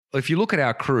If you look at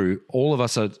our crew, all of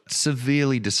us are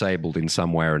severely disabled in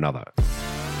some way or another.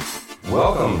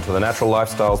 Welcome to the Natural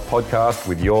Lifestyles Podcast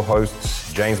with your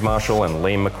hosts, James Marshall and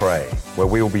Liam McRae, where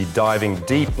we will be diving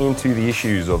deep into the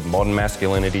issues of modern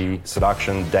masculinity,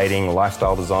 seduction, dating,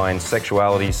 lifestyle design,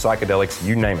 sexuality, psychedelics,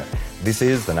 you name it. This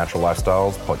is the Natural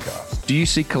Lifestyles Podcast. Do you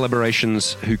seek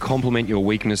collaborations who complement your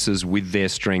weaknesses with their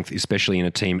strength, especially in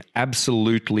a team?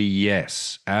 Absolutely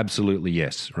yes. Absolutely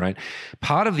yes, right?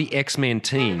 Part of the X-Men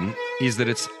team is that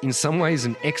it's in some ways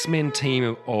an X-Men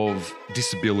team of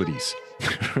disabilities,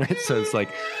 right? So it's like,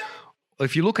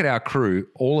 if you look at our crew,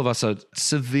 all of us are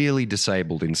severely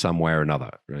disabled in some way or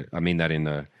another, right? I mean that in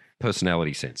a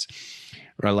personality sense,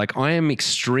 right? Like I am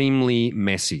extremely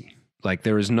messy. Like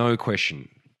there is no question.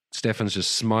 Stefan's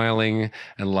just smiling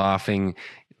and laughing.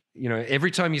 You know,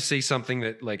 every time you see something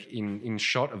that like in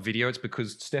shot of video, it's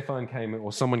because Stefan came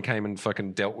or someone came and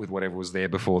fucking dealt with whatever was there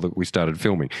before that we started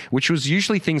filming, which was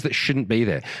usually things that shouldn't be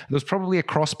there. There was probably a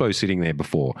crossbow sitting there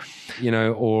before, you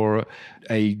know, or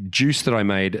a juice that I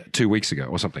made 2 weeks ago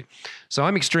or something. So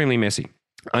I'm extremely messy.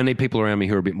 I need people around me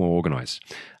who are a bit more organized.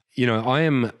 You know, I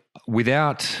am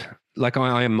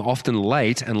I am often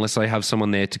late unless I have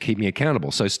someone there to keep me accountable.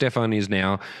 So Stefan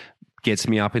gets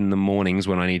me up in the mornings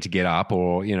when I need to get up,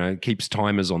 or, you know, keeps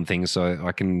timers on things so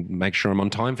I can make sure I'm on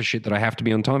time for shit that I have to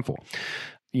be on time for.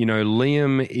 You know,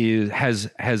 Liam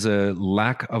has a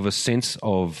lack of a sense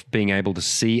of being able to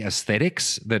see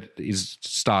aesthetics that is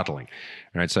startling,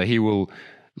 right? So he will,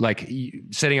 like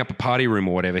setting up a party room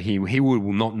or whatever, he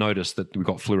will not notice that we've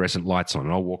got fluorescent lights on,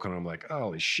 and I'll walk on and I'm like,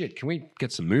 holy shit, can we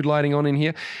get some mood lighting on in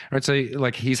here? Right, so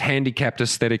like he's handicapped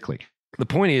aesthetically. The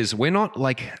point is, we're not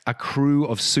like a crew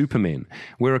of supermen.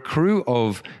 We're a crew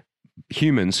of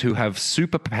humans who have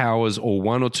superpowers or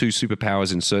one or two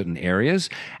superpowers in certain areas,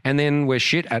 and then we're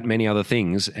shit at many other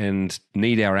things and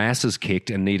need our asses kicked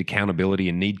and need accountability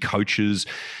and need coaches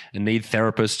and need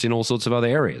therapists in all sorts of other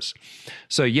areas.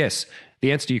 So yes,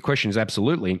 the answer to your question is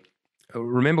absolutely.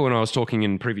 Remember when I was talking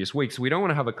in previous weeks, we don't want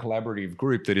to have a collaborative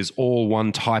group that is all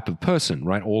one type of person,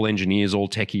 right? All engineers, all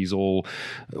techies,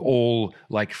 all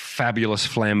like fabulous,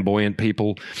 flamboyant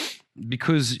people,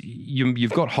 because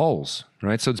you've got holes,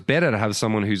 right? So it's better to have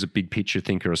someone who's a big picture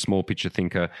thinker, a small picture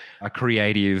thinker, a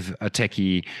creative, a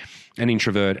techie, an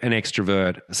introvert, an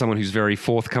extrovert, someone who's very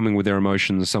forthcoming with their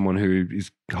emotions, someone who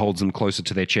holds them closer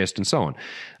to their chest, and so on.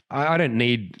 I don't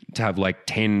need to have like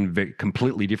 10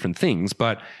 completely different things,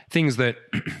 but things that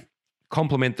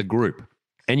complement the group.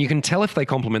 And you can tell if they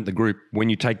complement the group when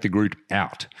you take the group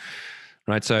out,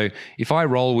 right? So if I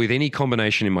roll with any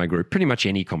combination in my group, pretty much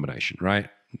any combination, right?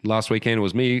 Last weekend it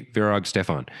was me, Virag,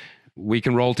 Stefan. We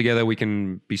can roll together. We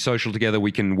can be social together.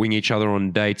 We can wing each other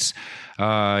on dates.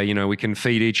 You know, we can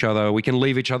feed each other. We can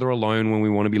leave each other alone when we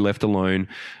want to be left alone.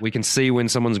 We can see when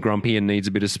someone's grumpy and needs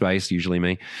a bit of space, usually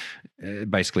me.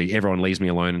 Basically, everyone leaves me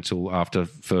alone until after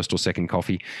first or second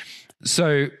coffee.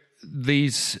 So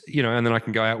these, you know, and then I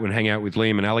can go out and hang out with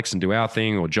Liam and Alex and do our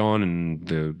thing, or John and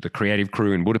the creative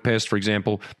crew in Budapest, for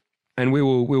example. And we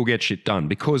will get shit done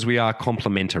because we are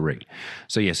complementary.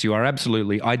 So yes, you are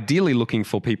absolutely ideally looking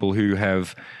for people who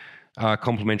have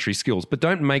complementary skills, but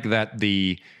don't make that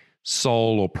the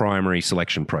sole or primary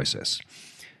selection process.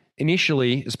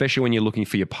 Initially, especially when you're looking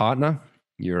for your partner,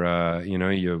 your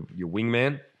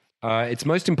wingman, it's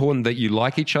most important that you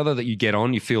like each other, that you get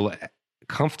on, you feel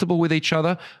comfortable with each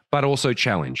other, but also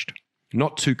challenged.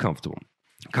 Not too comfortable.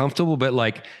 Comfortable, but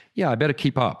like, yeah, I better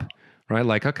keep up. Right?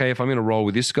 Like, okay, if I'm going to roll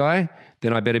with this guy,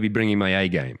 then I better be bringing my A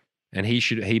game, and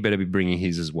he better be bringing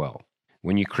his as well.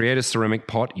 When you create a ceramic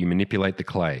pot, you manipulate the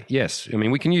clay. Yes, I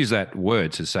mean, we can use that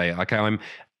word to say, okay, I'm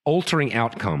altering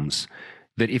outcomes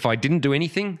that if I didn't do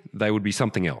anything, they would be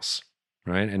something else,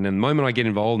 right? And then the moment I get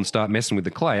involved and start messing with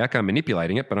the clay, okay, I'm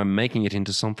manipulating it, but I'm making it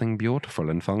into something beautiful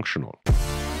and functional.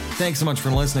 Thanks so much for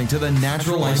listening to the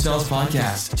Natural Lifestyles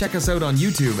Podcast. Check us out on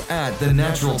YouTube at The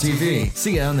Natural TV.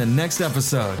 See you on the next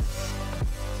episode.